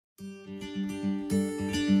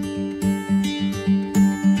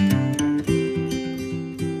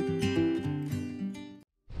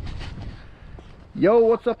Yo,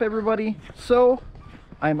 what's up everybody? So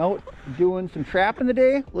I'm out doing some trapping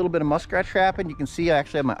today, a little bit of muskrat trapping. You can see I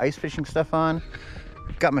actually have my ice fishing stuff on,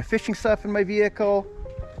 got my fishing stuff in my vehicle,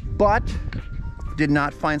 but did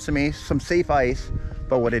not find some safe ice.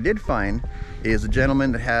 But what I did find is a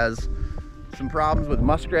gentleman that has some problems with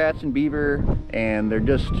muskrats and beaver, and they're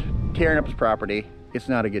just tearing up his property. It's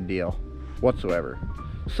not a good deal whatsoever.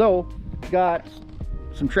 So got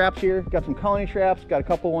some traps here, got some colony traps, got a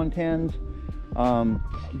couple 110s. I'm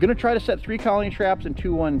gonna try to set 3 colony traps and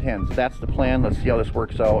 2 110s. That's the plan. Let's see how this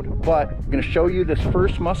works out. But I'm gonna show you this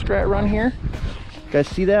first muskrat run here. You guys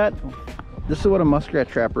see that? This is what a muskrat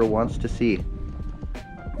trapper wants to see.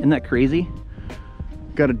 Isn't that crazy?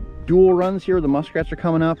 Got a dual runs here where the muskrats are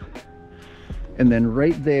coming up, and then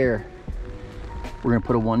right there we're gonna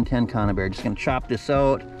put a 110 conibear. Just gonna chop this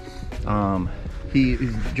out.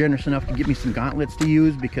 He's generous enough to give me some gauntlets to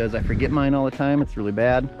use because I forget mine all the time. It's really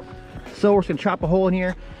bad. So we're just gonna chop a hole in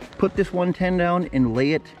here, put this 110 down and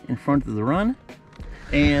lay it in front of the run,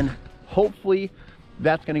 and hopefully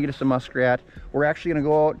that's gonna get us a muskrat. We're actually gonna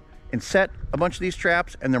go out and set a bunch of these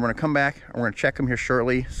traps, and then we're gonna come back and we're gonna check them here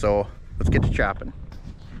shortly. So let's get to chopping.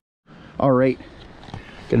 All right,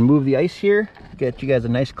 gonna move the ice here, get you guys a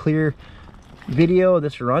nice clear video of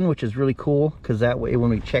this run, which is really cool because that way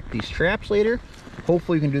when we check these traps later,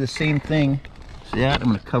 hopefully we can do the same thing. See that? I'm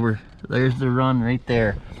gonna cover, there's the run right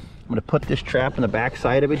there. I'm gonna put this trap in the back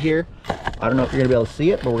side of it here. I don't know if you're gonna be able to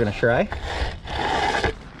see it, but we're gonna try.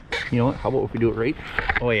 You know what, how about if we do it right?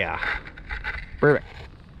 Oh yeah, perfect.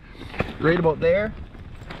 Right about there.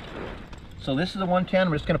 So this is a 110,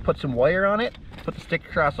 I'm just gonna put some wire on it, put the stick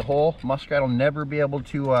across the hole. Muskrat will never be able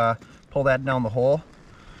to pull that down the hole.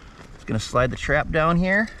 Just gonna slide the trap down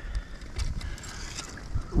here.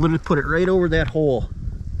 Literally put it right over that hole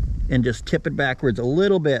and just tip it backwards a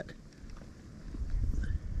little bit.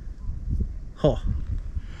 Oh,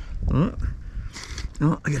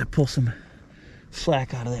 I gotta pull some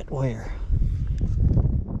slack out of that wire.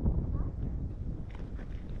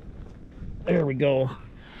 There we go.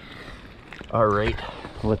 All right,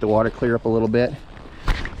 I'll let the water clear up a little bit.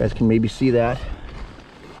 You guys can maybe see that.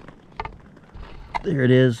 There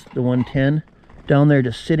it is, the 110 down there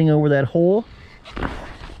just sitting over that hole.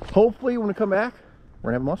 Hopefully when we come back,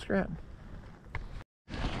 we're gonna have a muskrat.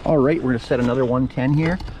 All right, we're gonna set another 110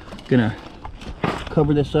 here. Gonna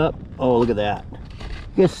cover this up. Oh, look at that.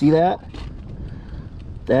 You guys see that?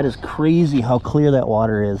 That is crazy how clear that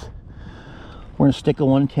water is. We're gonna stick a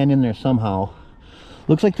 110 in there somehow.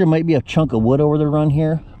 Looks like there might be a chunk of wood over the run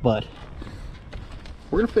here, but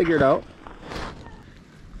we're gonna figure it out.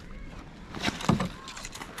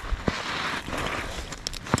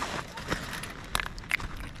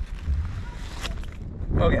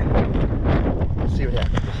 Okay, let's see what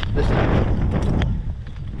happens this time.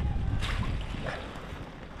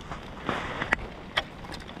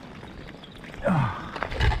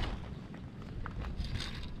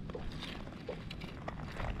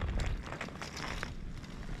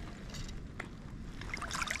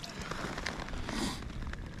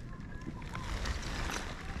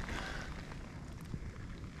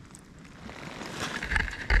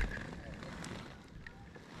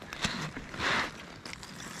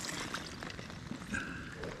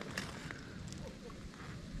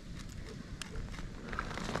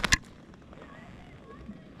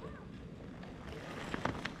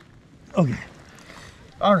 Okay,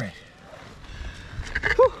 all right.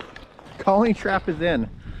 Whew. Colony trap is in.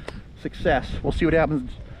 Success. We'll see what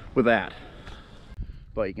happens with that.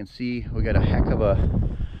 But you can see we got a heck of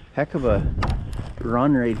a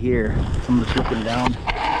run right here. I'm just looking down.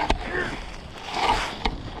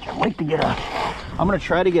 I'd like to get a. I'm gonna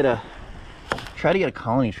try to get a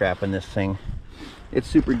colony trap in this thing. It's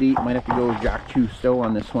super deep. Might have to go Jack 2 stow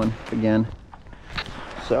on this one again.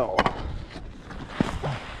 So.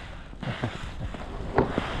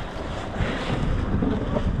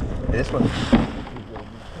 This one,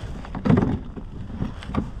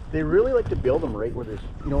 they really like to build them right where there's,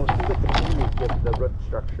 you know, it seems like the trees get the root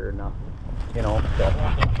structure enough, you know, so,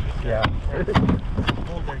 yeah.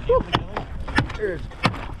 There's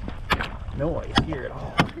no ice here at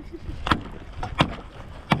all.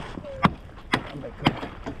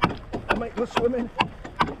 I might go swimming.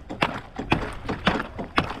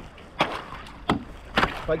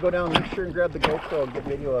 If I go down, make sure and grab the GoPro and get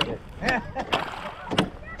video of it.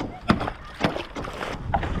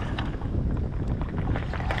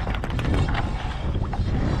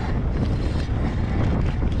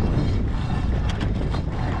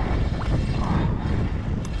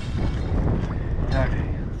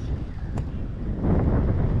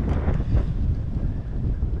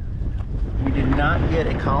 get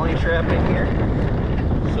a colony trap in here.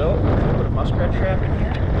 So we'll put a muskrat trap in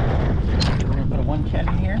here. We're gonna put a 110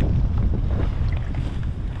 in here.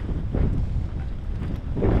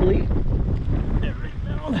 Hopefully, get right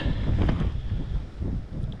down.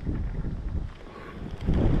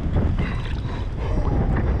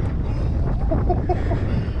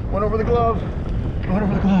 Went over the glove. Went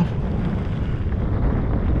over the glove.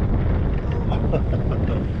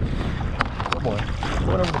 Oh boy.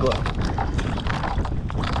 Went over the glove.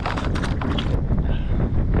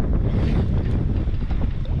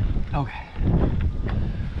 Okay.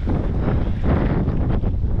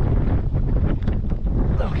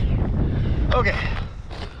 Okay. Okay.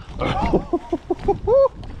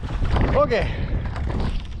 Okay.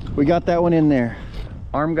 We got that one in there.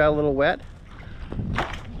 Arm got a little wet.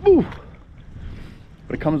 Ooh.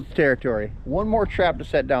 But it comes with territory. One more trap to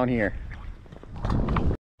set down here.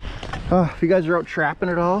 If you guys are out trapping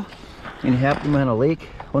at all and you happen to be on a lake,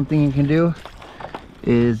 one thing you can do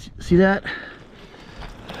is, see that?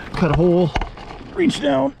 Cut a hole, reach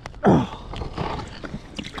down.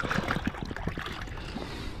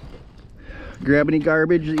 Grab any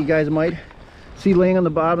garbage that you guys might see laying on the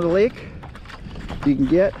bottom of the lake. You can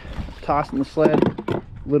get, toss in the sled,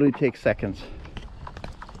 literally takes seconds.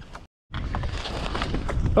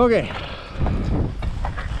 Okay,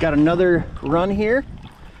 got another run here.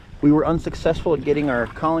 We were unsuccessful at getting our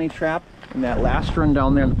colony trap in that last run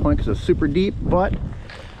down there on the point because it's super deep, but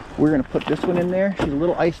we're gonna put this one in there. She's a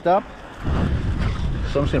little iced up,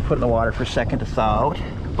 so I'm just gonna put it in the water for a second to thaw out.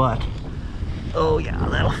 But oh yeah,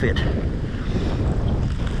 that'll fit.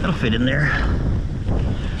 That'll fit in there.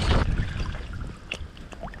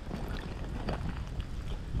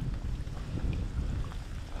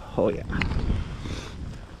 Oh yeah.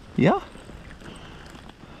 Yeah.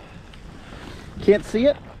 Can't see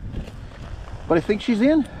it, but I think she's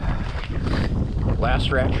in.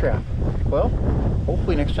 Last rat trap. Well,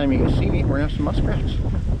 hopefully next time you guys see me, we're gonna have some muskrats.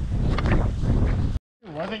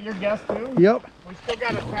 Was it your guess too? Yep. We still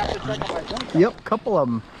got a tap to check on my jump. Yep, couple of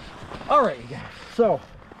them. All right, you guys. So,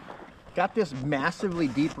 got this massively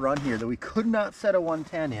deep run here that we could not set a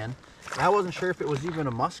 110 in. I wasn't sure if it was even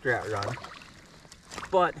a muskrat run,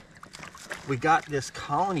 but we got this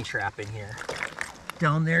colony trap in here.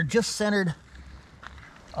 Down there, just centered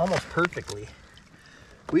almost perfectly.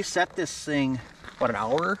 We set this thing, what, an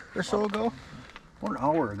hour or so ago? What, an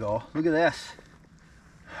hour ago? Look at this.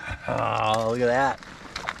 Oh, look at that.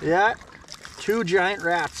 Yeah, 2 giant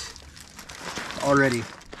rats already.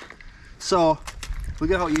 So, look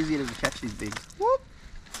at how easy it is to catch these things. Whoop.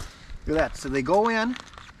 Look at that. So they go in,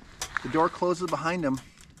 the door closes behind them,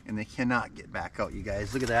 and they cannot get back out, you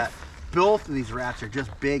guys. Look at that. Both of these rats are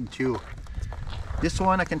just big too. This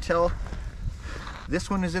one, I can tell, this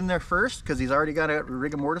one is in there first because he's already got a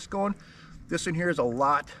rigor mortis going. This one here is a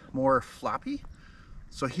lot more floppy.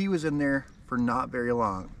 So he was in there for not very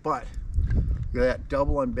long. But look at that,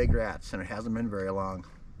 double on big rats, and it hasn't been very long.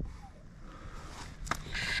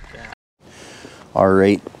 Yeah. All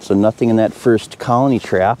right, so nothing in that first colony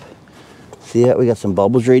trap. See that? We got some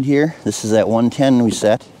bubbles right here. This is that 110 we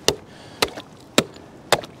set.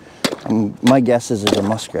 And my guess is there's a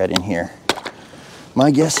muskrat in here.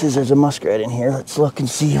 My guess is there's a muskrat in here. Let's look and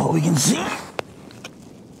see what we can see.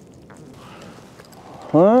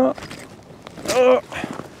 Huh? Oh,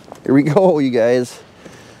 here we go, you guys.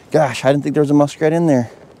 Gosh, I didn't think there was a muskrat in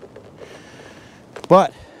there.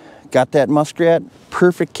 But, got that muskrat.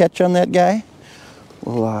 Perfect catch on that guy.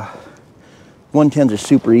 Well, 110s are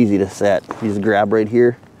super easy to set. You just grab right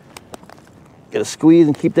here. Gotta squeeze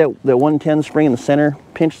and keep that 110 spring in the center.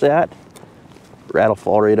 Pinch that. Rat will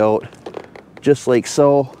fall right out. Just like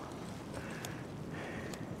so.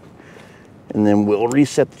 And then we'll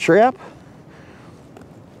reset the trap.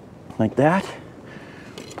 Like that.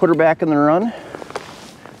 Put her back in the run.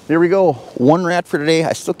 There we go. 1 rat for today.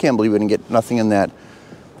 I still can't believe we didn't get nothing in that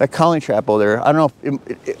colony trap over there. I don't know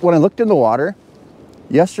if when I looked in the water,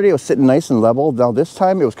 yesterday it was sitting nice and level. Now this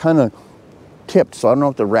time it was kind of tipped, so I don't know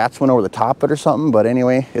if the rats went over the top of it or something, but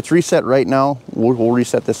anyway, it's reset right now. We'll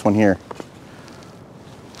reset this one here.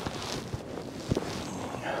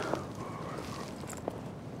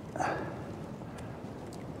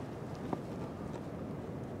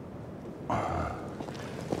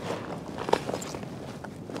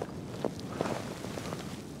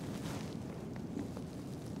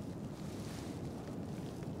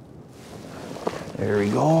 There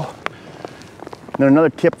we go. Now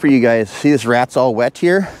another tip for you guys. See this rat's all wet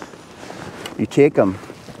here? You take them,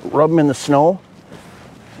 rub them in the snow,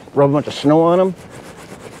 rub a bunch of snow on them,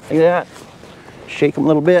 like that. Shake them a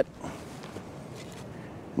little bit,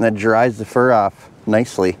 and that dries the fur off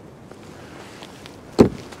nicely.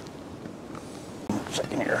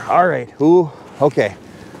 All right, ooh, okay.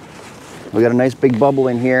 We got a nice big bubble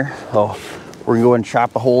in here. Oh, we're gonna go and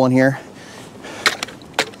chop a hole in here.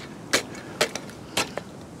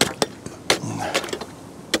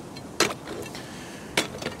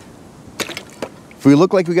 If we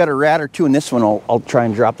look like we got a rat or two in this one, I'll try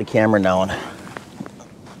and drop the camera down.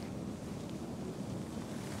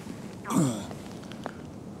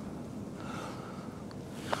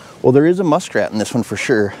 Well, there is a muskrat in this one for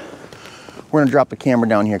sure. We're gonna drop the camera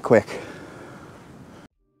down here quick.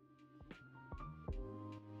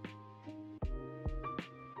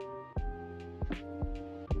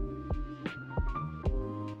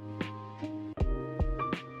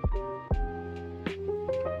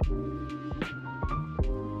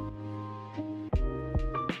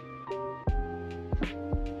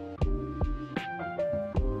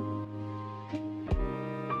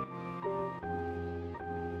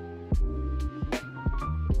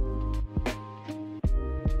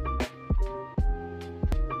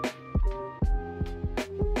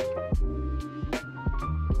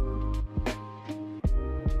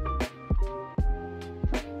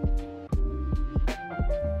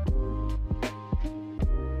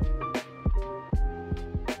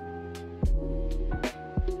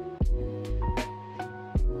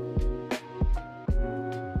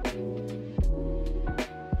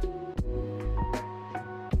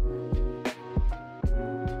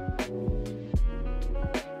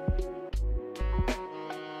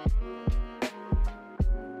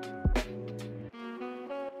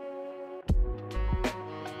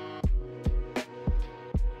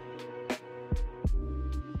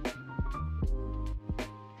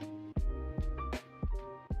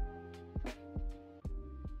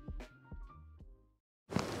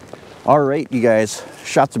 All right, you guys,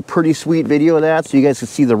 shot some pretty sweet video of that so you guys can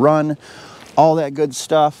see the run, all that good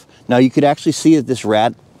stuff. Now you could actually see that this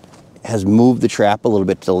rat has moved the trap a little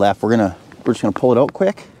bit to the left. We're just gonna pull it out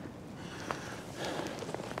quick.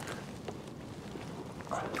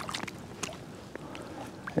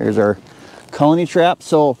 There's our colony trap.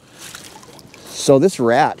 So this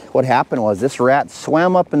rat, what happened was this rat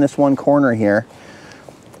swam up in this one corner here,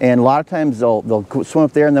 and a lot of times they'll swim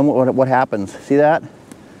up there, and then what happens? See that?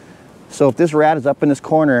 So if this rat is up in this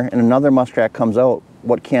corner and another muskrat comes out,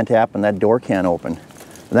 what can't happen? That door can't open.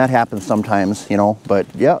 And that happens sometimes, you know, but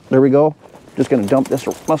yeah, there we go. Just gonna dump this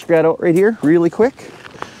muskrat out right here really quick.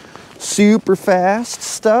 Super fast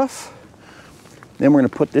stuff. Then we're gonna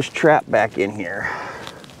put this trap back in here.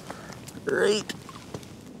 Right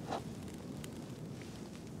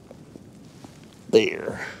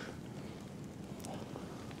there.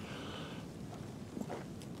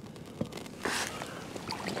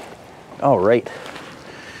 All right,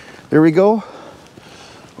 there we go.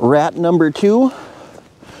 Rat number 2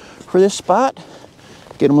 for this spot.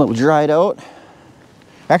 Get them a little dried out.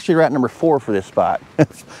 Actually, rat number 4 for this spot.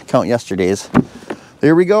 Count yesterday's.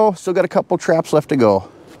 There we go. Still got a couple traps left to go.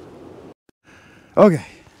 Okay,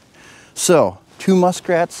 so 2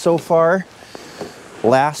 muskrats so far.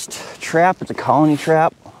 Last trap, it's a colony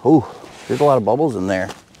trap. Oh, there's a lot of bubbles in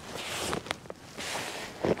there.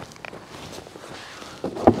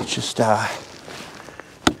 Let's just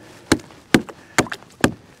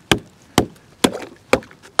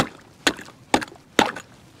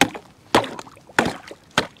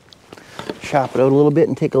chop it out a little bit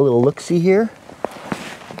and take a little look-see here.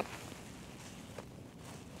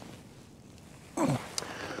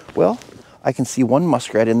 Well, I can see one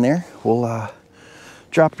muskrat in there. We'll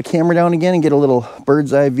drop the camera down again and get a little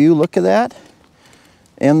bird's eye view look at that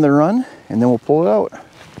and the run, and then we'll pull it out.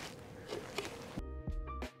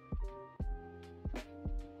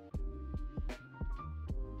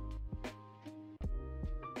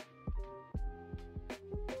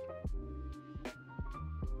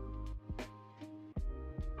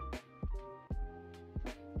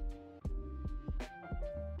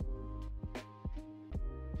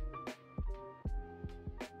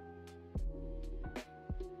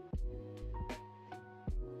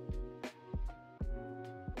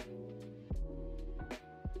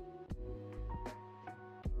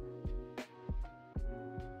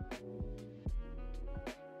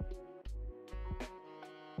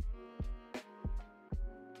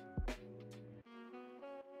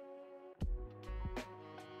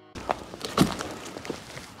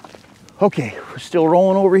 Okay, we're still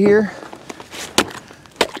rolling over here.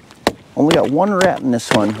 Only got one rat in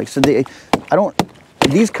this one. Like I said,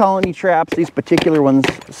 these colony traps, these particular ones,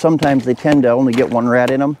 sometimes they tend to only get one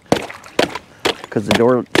rat in them because the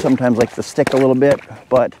door sometimes likes to stick a little bit,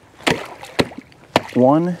 but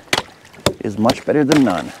one is much better than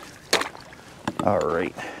none. All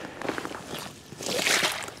right.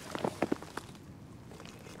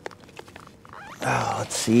 Oh,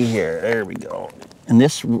 let's see here. There we go. And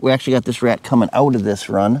this, we actually got this rat coming out of this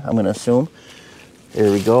run, I'm gonna assume.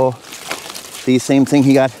 There we go. See, same thing,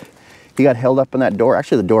 he got held up in that door.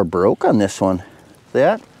 Actually, the door broke on this one. See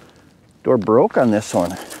that? Door broke on this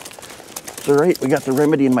one. It's all right, we got the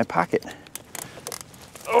remedy in my pocket.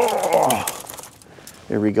 Oh,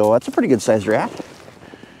 there we go. That's a pretty good sized rat.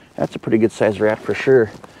 That's a pretty good sized rat for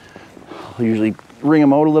sure. I'll usually wring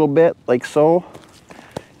them out a little bit, like so.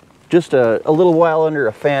 Just a little while under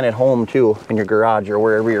a fan at home too, in your garage or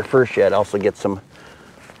wherever your fur shed also gets them,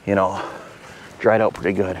 you know, dried out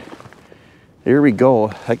pretty good. There we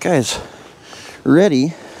go. That guy's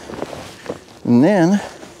ready. And then,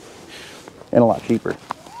 and a lot cheaper.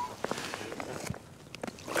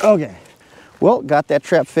 Okay. Well, got that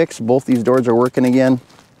trap fixed. Both these doors are working again.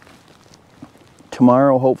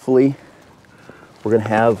 Tomorrow, hopefully, we're gonna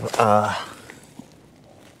have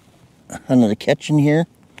another catch in here,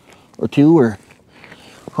 or two, or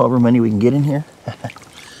however many we can get in here.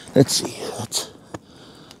 Let's see.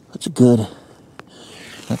 That's good.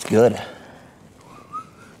 That's good.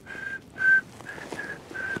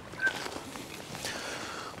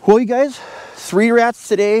 Well, you guys, 3 rats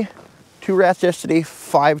today, 2 rats yesterday,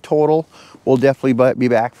 5 total. We'll definitely be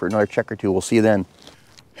back for another check or 2. We'll see you then.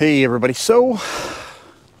 Hey everybody, so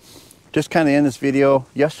just kind of end this video.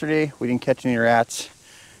 Yesterday we didn't catch any rats.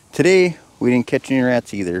 Today we didn't catch any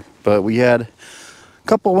rats either, but we had a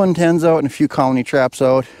couple 110s out and a few colony traps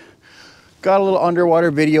out. Got a little underwater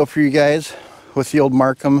video for you guys with the old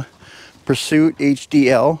Markham Pursuit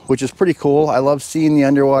HDL, which is pretty cool. I love seeing the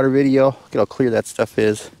underwater video. Look at how clear that stuff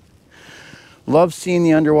is. Love seeing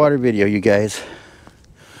the underwater video, you guys.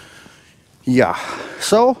 Yeah,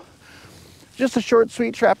 so just a short,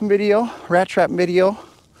 sweet trapping video, rat trapping video.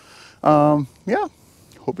 Yeah,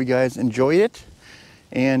 hope you guys enjoyed it.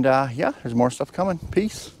 And yeah, there's more stuff coming.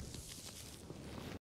 Peace.